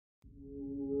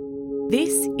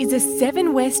This is a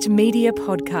Seven West Media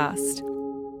podcast.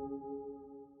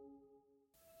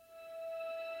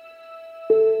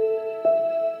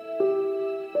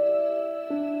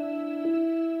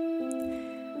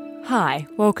 Hi,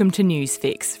 welcome to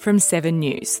Newsfix from 7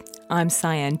 News. I'm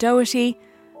Cyan Doherty.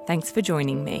 Thanks for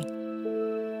joining me.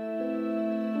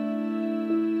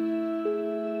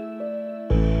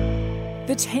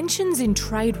 The tensions in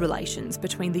trade relations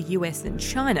between the US and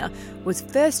China was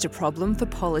first a problem for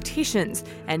politicians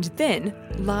and then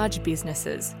large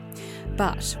businesses.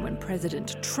 But when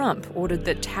President Trump ordered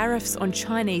that tariffs on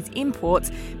Chinese imports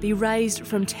be raised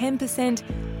from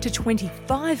 10% to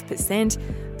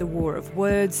 25%, the war of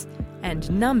words and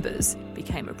numbers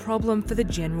became a problem for the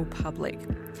general public,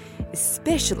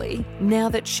 especially now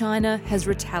that China has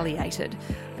retaliated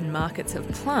and markets have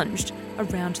plunged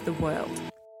around the world.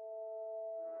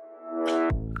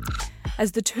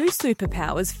 As the two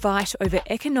superpowers fight over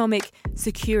economic,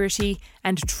 security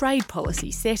and trade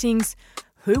policy settings,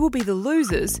 who will be the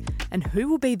losers and who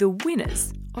will be the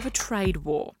winners of a trade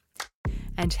war?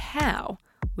 And how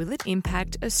will it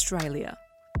impact Australia?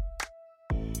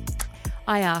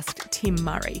 I asked Tim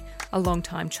Murray, a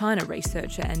long-time China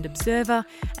researcher and observer,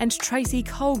 and Tracy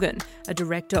Colgan, a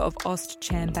director of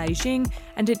AustCham Beijing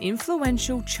and an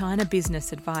influential China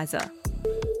business advisor.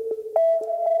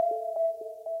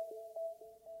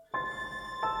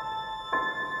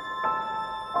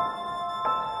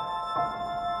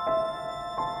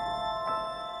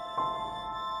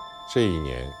这一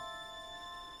年，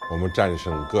我们战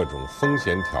胜各种风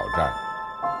险挑战，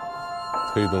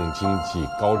推动经济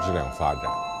高质量发展，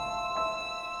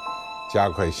加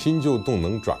快新旧动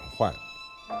能转换。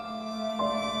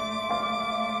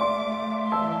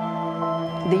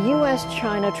The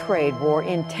U.S.-China trade war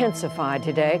intensified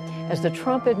today as the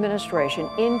Trump administration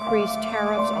increased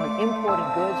tariffs on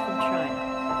imported goods from China.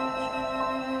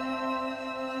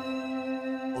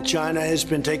 China has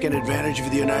been taking advantage of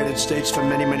the United States for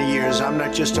many, many years. I'm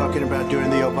not just talking about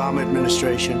during the Obama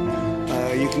administration.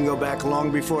 You can go back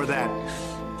long before that.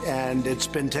 And it's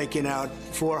been taking out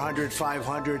 $400,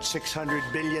 $500,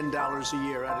 $600 billion a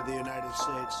year out of the United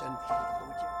States. And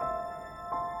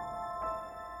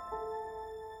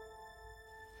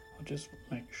I'll just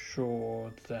make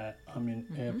sure that I'm in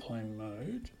airplane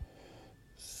mode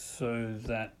so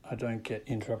that I don't get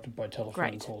interrupted by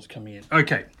telephone calls coming in.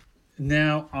 Okay.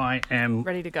 Now I am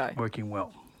ready to go. Working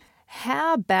well.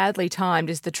 How badly timed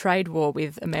is the trade war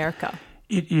with America?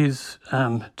 It is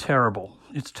terrible.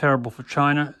 It's terrible for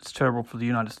China, it's terrible for the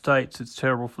United States, it's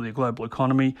terrible for the global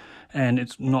economy, and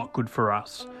it's not good for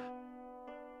us.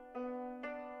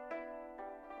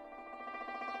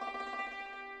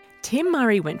 Tim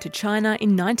Murray went to China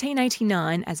in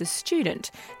 1989 as a student,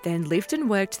 then lived and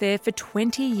worked there for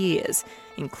 20 years,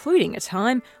 including a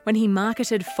time when he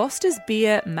marketed Foster's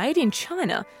beer made in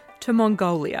China to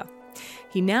Mongolia.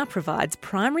 He now provides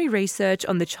primary research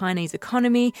on the Chinese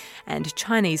economy and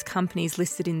Chinese companies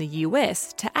listed in the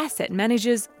US to asset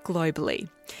managers globally.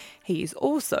 He is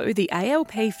also the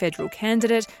ALP federal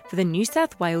candidate for the New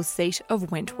South Wales seat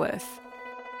of Wentworth.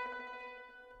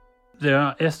 There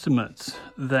are estimates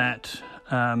that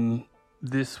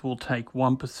this will take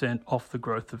 1% off the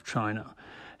growth of China,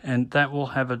 and that will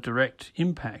have a direct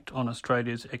impact on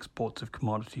Australia's exports of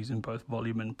commodities in both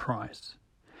volume and price.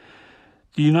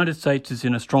 The United States is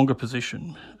in a stronger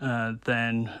position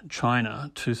than China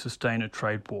to sustain a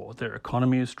trade war. Their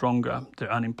economy is stronger,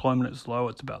 their unemployment is low,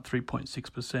 it's about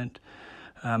 3.6%.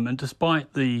 And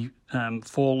despite the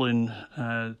fall in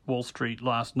Wall Street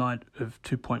last night of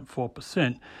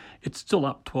 2.4%, it's still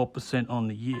up 12% on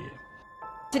the year.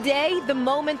 Today, the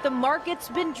moment the market's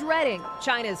been dreading,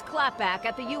 China's clapback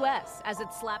at the U.S. as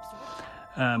it slaps...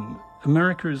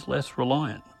 America is less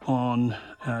reliant on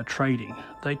trading.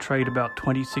 They trade about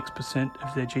 26%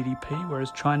 of their GDP,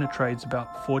 whereas China trades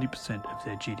about 40% of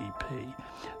their GDP.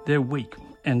 They're weak,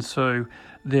 and so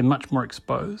they're much more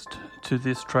exposed to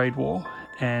this trade war,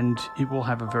 and it will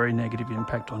have a very negative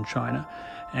impact on China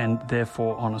and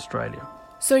therefore on Australia.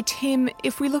 So, Tim,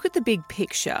 if we look at the big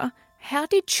picture, how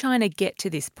did China get to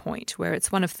this point where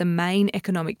it's one of the main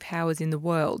economic powers in the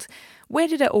world? Where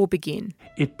did it all begin?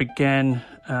 It began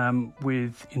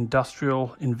with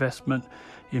industrial investment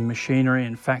in machinery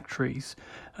and factories.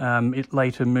 It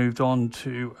later moved on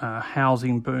to a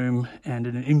housing boom and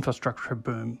an infrastructure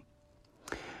boom.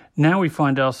 Now we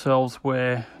find ourselves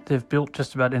where they've built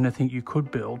just about anything you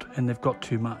could build and they've got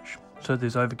too much. So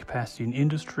there's overcapacity in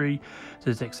industry,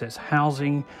 there's excess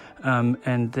housing,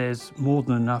 and there's more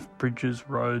than enough bridges,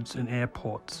 roads and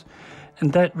airports.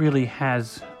 And that really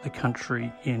has the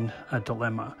country in a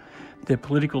dilemma. Their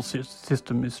political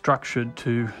system is structured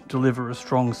to deliver a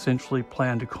strong, centrally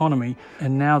planned economy,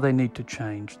 and now they need to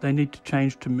change. They need to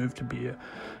change to move to be a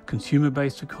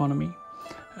consumer-based economy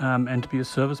and to be a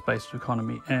service-based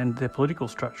economy, and their political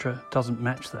structure doesn't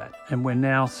match that. And we're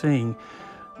now seeing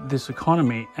this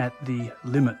economy at the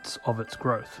limits of its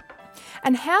growth.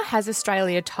 And how has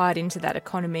Australia tied into that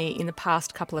economy in the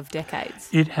past couple of decades?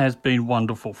 It has been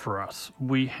wonderful for us.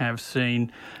 We have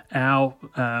seen our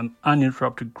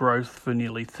uninterrupted growth for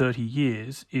nearly 30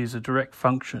 years is a direct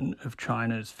function of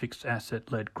China's fixed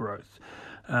asset-led growth.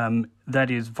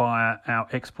 That is via our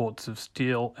exports of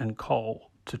steel and coal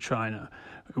to China,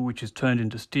 which is turned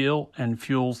into steel and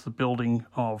fuels the building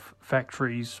of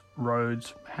factories,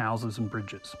 roads, houses and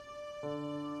bridges.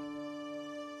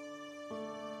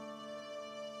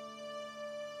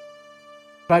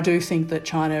 I do think that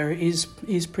China is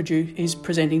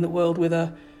presenting the world with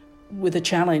a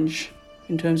challenge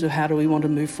in terms of how do we want to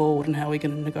move forward and how we're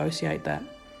going to negotiate that.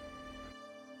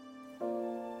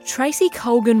 Tracy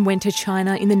Colgan went to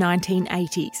China in the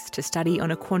 1980s to study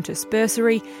on a Qantas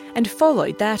bursary and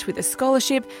followed that with a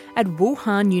scholarship at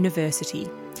Wuhan University.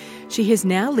 She has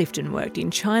now lived and worked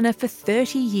in China for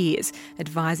 30 years,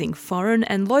 advising foreign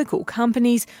and local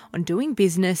companies on doing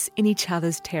business in each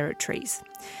other's territories.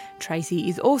 Tracy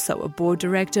is also a board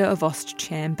director of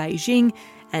AustCham Beijing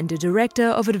and a director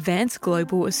of Advanced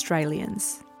Global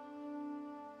Australians.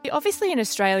 Obviously in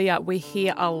Australia we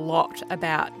hear a lot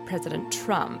about President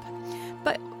Trump,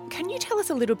 but can you tell us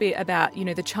a little bit about,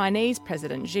 the Chinese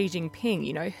president, Xi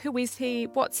Jinping? Who is he?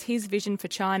 What's his vision for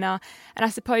China? And I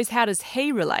suppose how does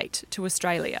he relate to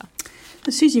Australia?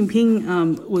 Xi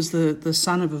Jinping was the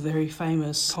son of a very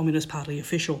famous Communist Party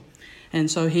official. And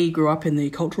so he grew up in the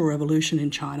Cultural Revolution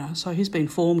in China. So he's been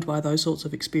formed by those sorts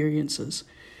of experiences.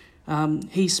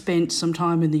 He spent some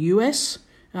time in the US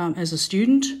as a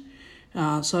student.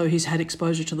 So he's had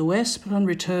exposure to the West. But on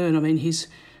return, he's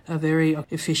a very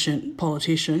efficient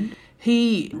politician.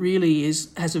 He really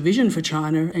has a vision for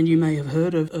China, and you may have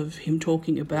heard of him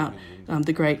talking about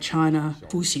the Great China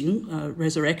Fuxing,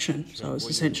 resurrection. So it's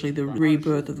essentially the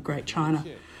rebirth of the Great China.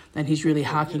 And he's really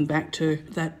harking back to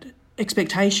that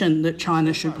expectation that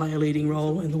China should play a leading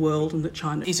role in the world and that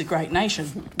China is a great nation,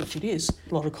 which it is.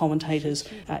 A lot of commentators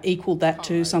equaled that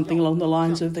to something along the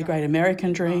lines of the great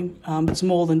American dream. It's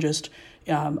more than just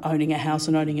owning a house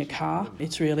and owning a car.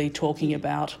 It's really talking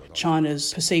about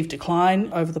China's perceived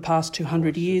decline over the past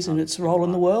 200 years and its role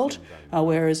in the world,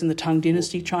 whereas in the Tang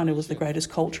Dynasty, China was the greatest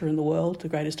culture in the world, the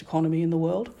greatest economy in the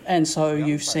world. And so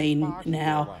you've seen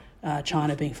now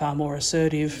China being far more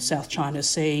assertive, South China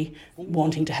Sea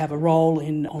wanting to have a role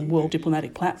on world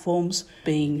diplomatic platforms,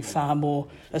 being far more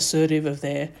assertive of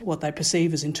what they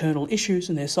perceive as internal issues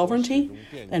and their sovereignty,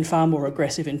 and far more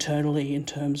aggressive internally in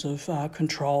terms of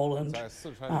control and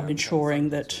ensuring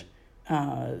that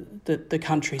the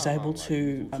country is able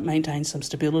to maintain some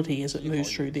stability as it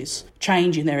moves through this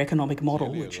change in their economic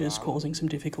model, which is causing some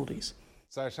difficulties.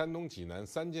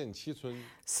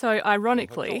 So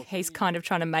ironically, he's kind of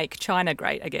trying to make China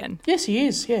great again. Yes, he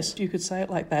is. Yes, you could say it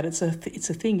like that. It's a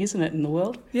thing, isn't it, in the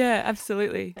world? Yeah,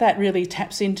 absolutely. That really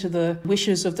taps into the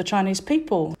wishes of the Chinese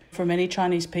people. For many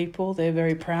Chinese people, they're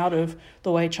very proud of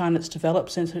the way China's developed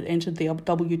since it entered the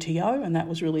WTO, and that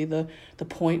was really the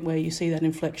point where you see that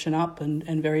inflection up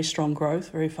and very strong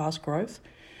growth, very fast growth.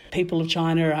 People of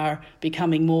China are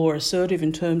becoming more assertive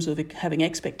in terms of having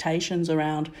expectations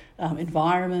around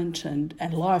environment and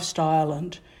lifestyle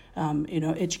and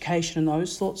education and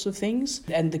those sorts of things.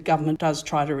 And the government does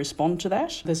try to respond to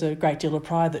that. There's a great deal of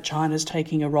pride that China's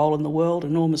taking a role in the world,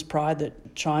 enormous pride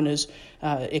that China's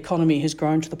economy has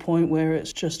grown to the point where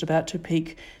it's just about to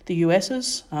peak the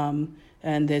US's. And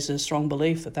there's a strong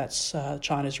belief that that's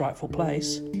China's rightful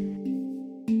place.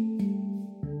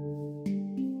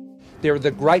 There are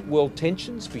the great world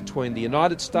tensions between the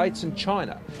United States and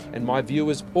China, and my view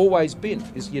has always been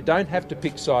is you don't have to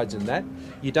pick sides in that.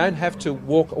 You don't have to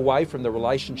walk away from the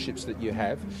relationships that you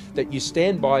have, that you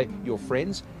stand by your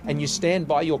friends and you stand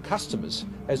by your customers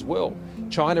as well.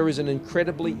 China is an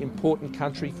incredibly important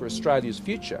country for Australia's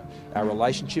future. Our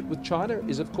relationship with China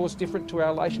is, of course, different to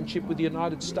our relationship with the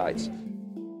United States.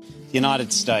 The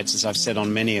United States, as I've said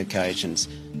on many occasions,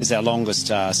 is our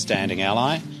longest standing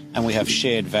ally, and we have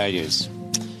shared values.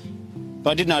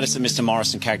 But I did notice that Mr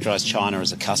Morrison characterised China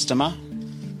as a customer.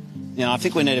 I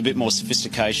think we need a bit more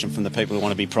sophistication from the people who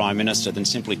want to be Prime Minister than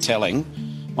simply telling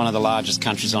one of the largest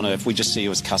countries on earth, we just see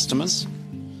you as customers.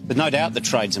 There's no doubt that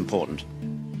trade's important.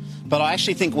 But I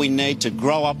actually think we need to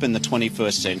grow up in the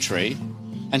 21st century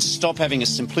and stop having a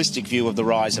simplistic view of the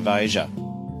rise of Asia.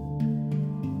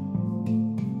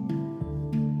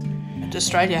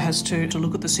 Australia has to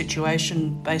look at the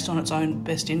situation based on its own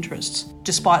best interests.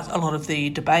 Despite a lot of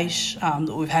the debate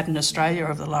that we've had in Australia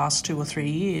over the last 2 or 3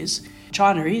 years,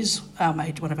 China is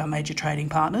one of our major trading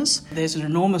partners. There's an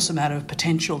enormous amount of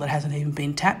potential that hasn't even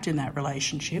been tapped in that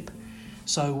relationship.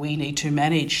 So we need to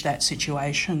manage that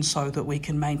situation so that we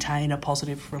can maintain a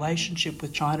positive relationship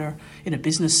with China in a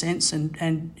business sense.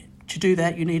 And to do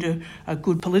that, you need a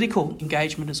good political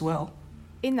engagement as well.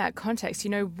 In that context,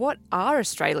 what are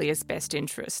Australia's best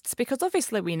interests? Because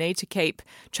obviously we need to keep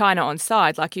China on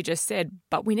side, like you just said,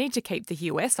 but we need to keep the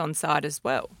US on side as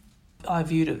well. I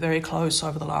viewed it very close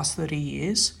over the last 30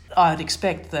 years. I'd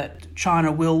expect that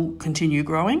China will continue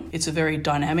growing. It's a very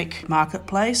dynamic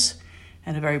marketplace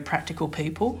and a very practical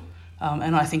people.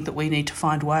 And I think that we need to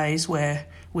find ways where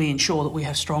we ensure that we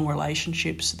have strong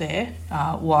relationships there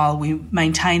while we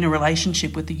maintain a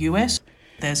relationship with the US.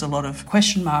 There's a lot of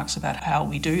question marks about how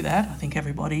we do that. I think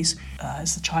everybody's,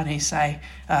 as the Chinese say,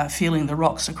 feeling the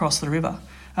rocks across the river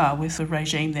with the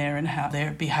regime there and how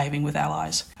they're behaving with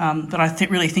allies. But I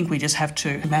really think we just have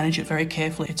to manage it very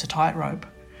carefully. It's a tightrope.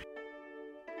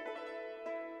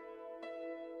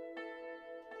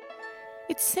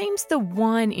 It seems the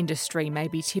wine industry may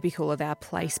be typical of our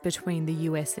place between the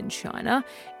US and China.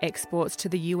 Exports to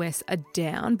the US are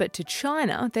down, but to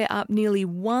China, they're up nearly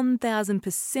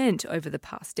 1,000% over the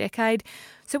past decade.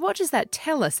 So what does that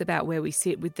tell us about where we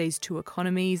sit with these two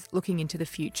economies looking into the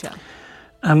future?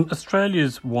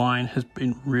 Australia's wine has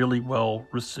been really well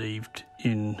received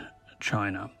in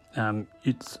China.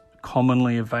 It's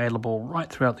commonly available right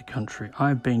throughout the country.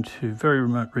 I've been to very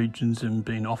remote regions and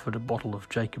been offered a bottle of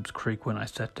Jacob's Creek when I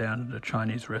sat down at a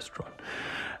Chinese restaurant.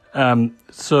 I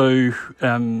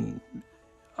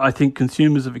think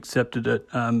consumers have accepted it,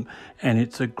 and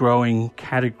it's a growing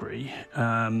category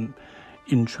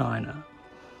in China.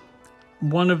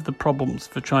 One of the problems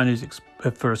for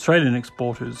for Australian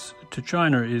exporters to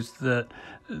China is that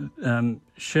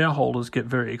shareholders get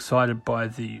very excited by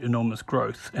the enormous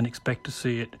growth and expect to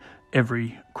see it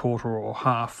every quarter or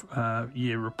half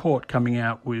year report coming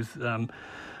out with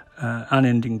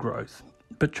unending growth.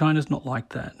 But China's not like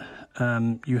that.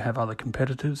 You have other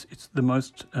competitors. It's the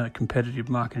most competitive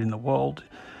market in the world.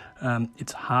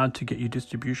 It's hard to get your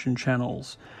distribution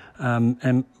channels,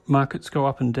 and markets go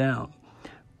up and down.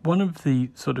 One of the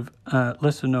sort of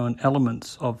lesser-known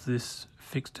elements of this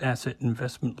fixed asset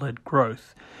investment-led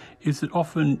growth is that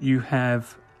often you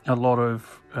have a lot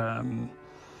of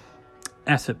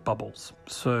asset bubbles.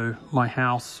 So my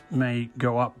house may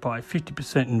go up by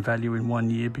 50% in value in 1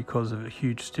 year because of a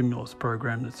huge stimulus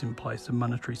program that's in place, a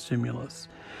monetary stimulus.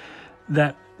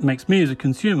 That makes me as a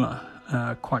consumer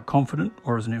quite confident,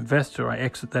 or as an investor, I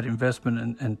exit that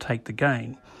investment and take the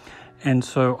gain. And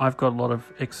so I've got a lot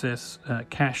of excess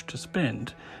cash to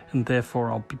spend, and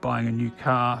therefore I'll be buying a new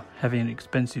car, having an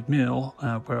expensive meal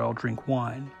where I'll drink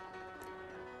wine.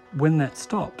 When that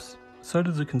stops, so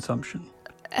does the consumption.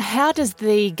 How does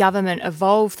the government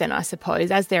evolve then, I suppose,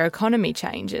 as their economy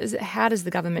changes? How does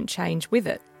the government change with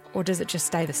it, or does it just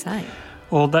stay the same?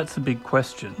 Well, that's a big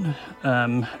question.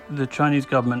 The Chinese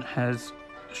government has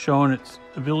shown its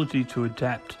ability to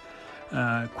adapt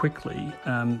quickly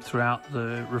throughout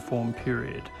the reform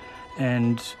period,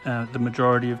 and the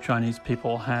majority of Chinese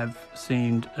people have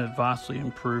seen a vastly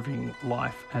improving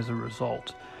life as a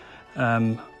result.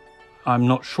 I'm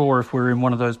not sure if we're in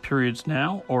one of those periods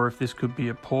now or if this could be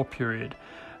a poor period,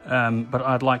 but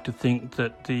I'd like to think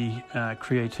that the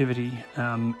creativity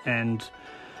and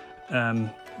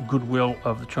goodwill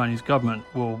of the Chinese government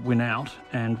will win out,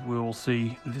 and we'll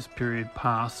see this period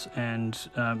pass and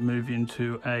move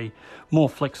into a more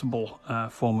flexible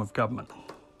form of government.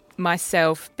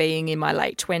 Myself, being in my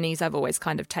late 20s, I've always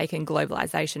kind of taken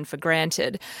globalisation for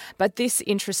granted. But this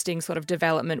interesting sort of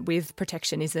development with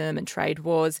protectionism and trade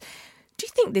wars, do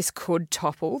you think this could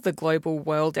topple the global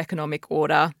world economic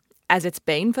order as it's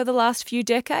been for the last few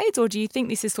decades? Or do you think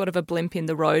this is sort of a blimp in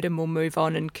the road and we'll move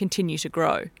on and continue to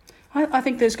grow? I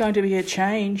think there's going to be a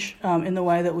change in the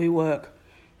way that we work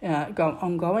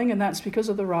ongoing, and that's because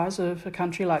of the rise of a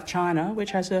country like China,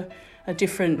 which has a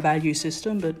different value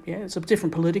system, but it's a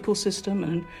different political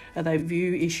system, and they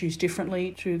view issues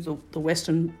differently to the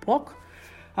Western bloc,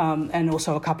 and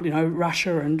also a couple,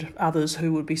 Russia and others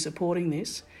who would be supporting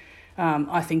this.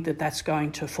 I think that's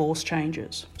going to force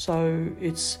changes. So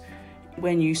it's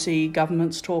when you see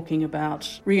governments talking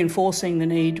about reinforcing the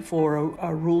need for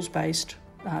a rules-based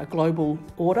global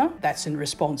order, that's in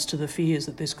response to the fears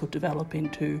that this could develop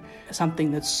into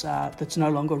something that's no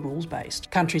longer rules-based.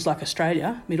 Countries like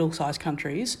Australia, middle-sized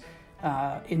countries,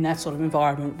 in that sort of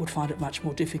environment would find it much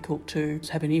more difficult to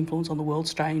have an influence on the world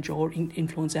stage or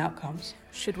influence outcomes.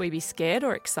 Should we be scared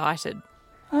or excited?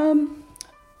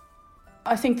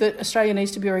 I think that Australia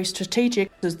needs to be very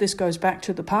strategic, as this goes back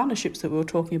to the partnerships that we were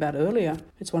talking about earlier.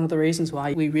 It's one of the reasons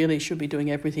why we really should be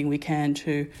doing everything we can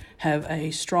to have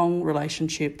a strong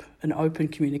relationship and open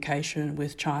communication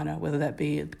with China, whether that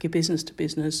be business to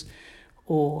business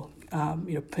or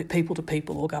people to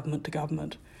people or government to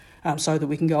government, so that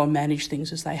we can go and manage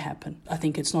things as they happen. I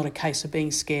think it's not a case of being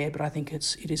scared, but I think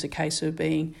it is a case of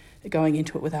going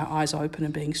into it with our eyes open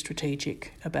and being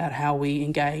strategic about how we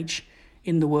engage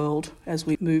in the world as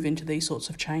we move into these sorts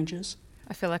of changes.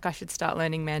 I feel like I should start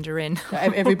learning Mandarin.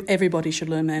 Everybody should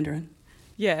learn Mandarin.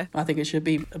 Yeah. I think it should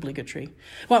be obligatory.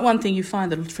 One thing you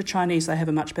find that for Chinese, they have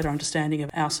a much better understanding of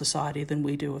our society than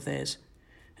we do of theirs.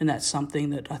 And that's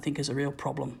something that I think is a real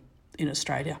problem in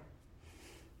Australia.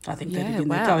 I think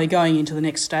going into the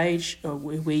next stage,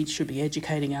 we should be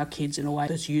educating our kids in a way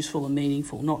that's useful and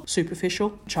meaningful, not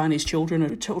superficial. Chinese children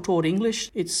are taught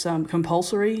English. It's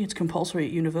compulsory. It's compulsory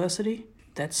at university.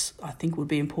 That's, I think, would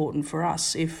be important for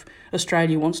us if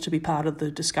Australia wants to be part of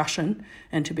the discussion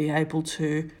and to be able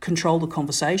to control the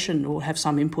conversation or have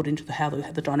some input into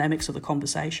the dynamics of the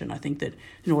conversation. I think that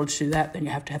in order to do that, then you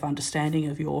have to have understanding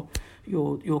of your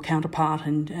counterpart,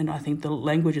 and I think the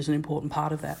language is an important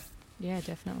part of that. Yeah,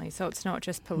 definitely. So it's not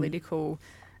just political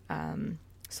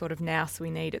sort of nous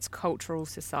we need, it's cultural,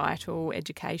 societal,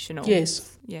 educational.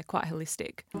 Yes. Yeah, quite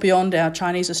holistic. Beyond our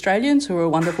Chinese Australians, who are a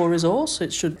wonderful resource,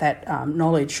 that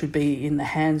knowledge should be in the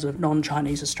hands of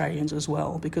non-Chinese Australians as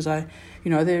well, because they're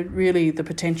really, the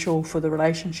potential for the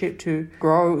relationship to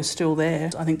grow is still there.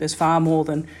 I think there's far more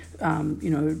than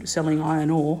selling iron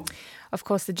ore. Of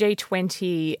course, the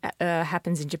G20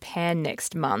 happens in Japan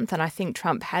next month, and I think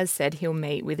Trump has said he'll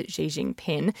meet with Xi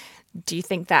Jinping. Do you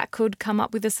think that could come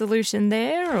up with a solution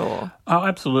there? Or? Oh,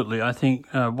 absolutely. I think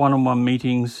one-on-one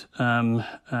meetings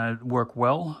work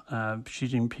well. Xi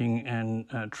Jinping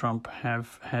and Trump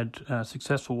have had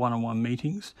successful one-on-one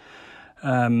meetings.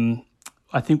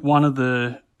 I think one of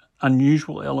the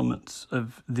unusual elements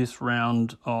of this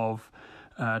round of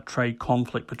trade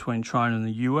conflict between China and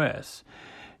the US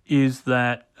is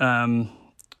that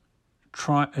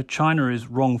China is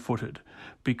wrong-footed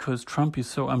because Trump is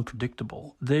so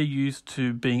unpredictable. They're used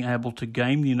to being able to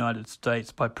game the United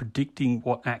States by predicting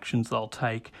what actions they'll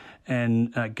take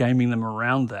and gaming them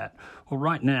around that. Well,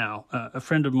 right now, a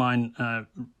friend of mine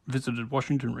visited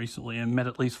Washington recently and met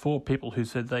at least 4 people who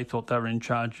said they thought they were in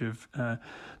charge of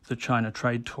the China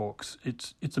trade talks.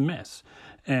 It's a mess.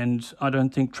 And I don't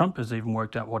think Trump has even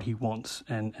worked out what he wants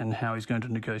and how he's going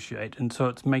to negotiate. And so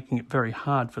it's making it very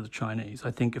hard for the Chinese. I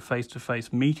think a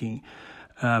face-to-face meeting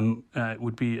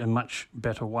would be a much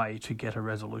better way to get a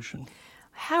resolution.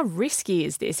 How risky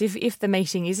is this? If the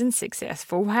meeting isn't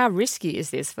successful, how risky is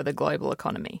this for the global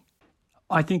economy?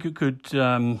 I think it could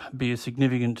be a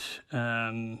significant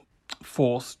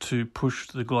force to push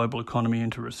the global economy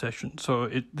into recession.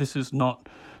 So this is not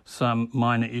some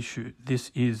minor issue.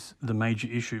 This is the major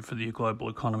issue for the global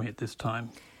economy at this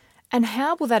time. And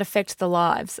how will that affect the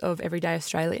lives of everyday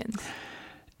Australians?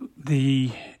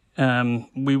 We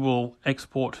will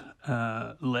export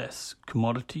less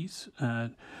commodities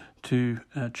to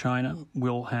China.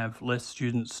 We'll have less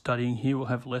students studying here. We'll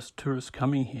have less tourists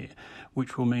coming here,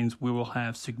 which will mean we will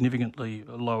have significantly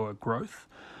lower growth.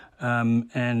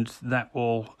 And that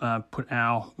will put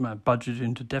our budget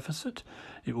into deficit.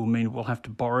 It will mean we'll have to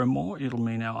borrow more. It'll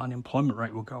mean our unemployment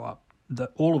rate will go up.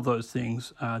 All of those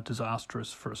things are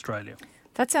disastrous for Australia.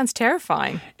 That sounds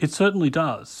terrifying. It certainly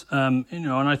does. And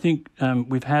I think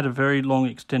we've had a very long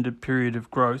extended period of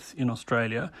growth in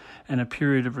Australia, and a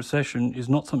period of recession is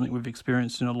not something we've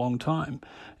experienced in a long time.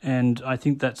 And I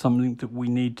think that's something that we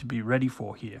need to be ready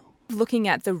for here. Looking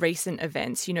at the recent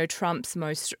events, Trump's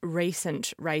most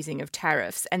recent raising of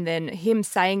tariffs and then him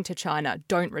saying to China,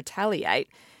 don't retaliate.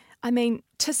 I mean,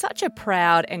 to such a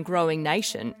proud and growing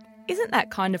nation, isn't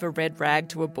that kind of a red rag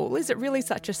to a bull? Is it really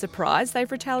such a surprise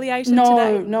they've retaliated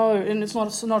today? No, and it's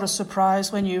not a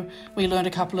surprise when we learned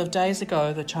a couple of days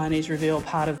ago the Chinese revealed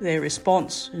part of their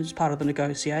response as part of the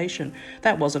negotiation.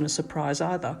 That wasn't a surprise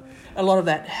either. A lot of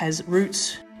that has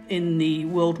roots in the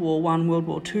World War I, World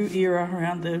War II era,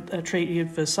 around the Treaty of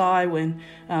Versailles, when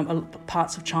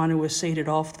parts of China were ceded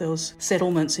off. There was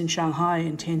settlements in Shanghai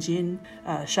and Tianjin,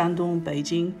 Shandong,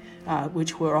 Beijing,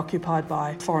 which were occupied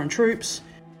by foreign troops.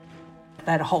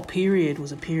 That whole period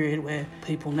was a period where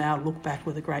people now look back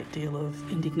with a great deal of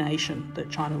indignation that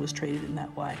China was treated in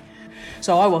that way.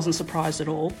 So I wasn't surprised at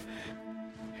all.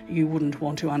 You wouldn't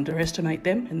want to underestimate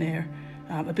them and their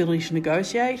ability to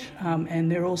negotiate, and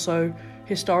they're also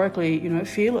historically,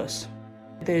 fearless.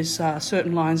 There's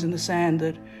certain lines in the sand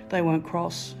that they won't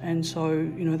cross, and so,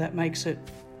 that makes it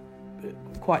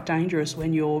quite dangerous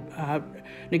when you're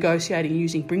negotiating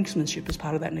using brinksmanship as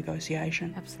part of that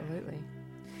negotiation. Absolutely.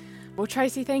 Well,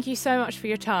 Tracy, thank you so much for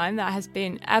your time. That has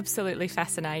been absolutely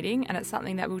fascinating, and it's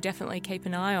something that we'll definitely keep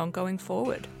an eye on going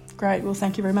forward. Great. Well,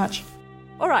 thank you very much.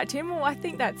 All right, Tim. Well, I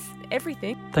think that's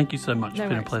everything. Thank you so much. No It's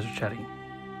been worries. a pleasure chatting.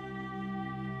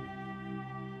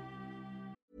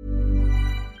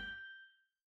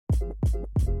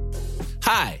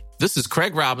 Hi, this is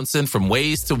Craig Robinson from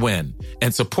Ways to Win,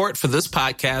 and support for this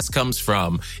podcast comes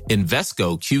from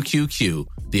Invesco QQQ,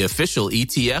 the official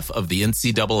ETF of the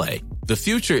NCAA. The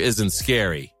future isn't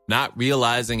scary. Not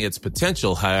realizing its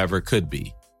potential, however, could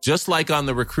be. Just like on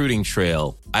the recruiting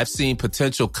trail, I've seen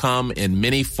potential come in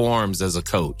many forms as a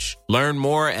coach. Learn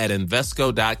more at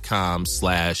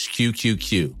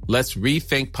Invesco.com/QQQ. Let's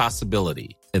rethink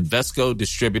possibility. Invesco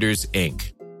Distributors,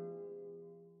 Inc.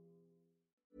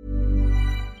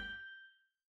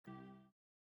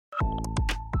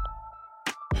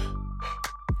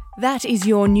 That is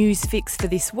your news fix for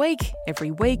this week.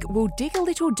 Every week, we'll dig a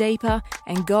little deeper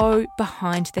and go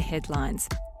behind the headlines.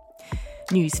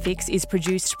 Newsfix is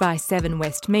produced by Seven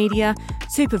West Media.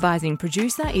 Supervising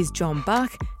producer is John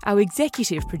Buck. Our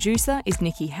executive producer is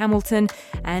Nikki Hamilton.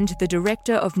 And the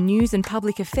Director of News and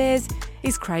Public Affairs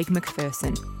is Craig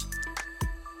McPherson.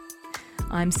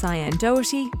 I'm Cyan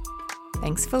Doherty.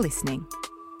 Thanks for listening.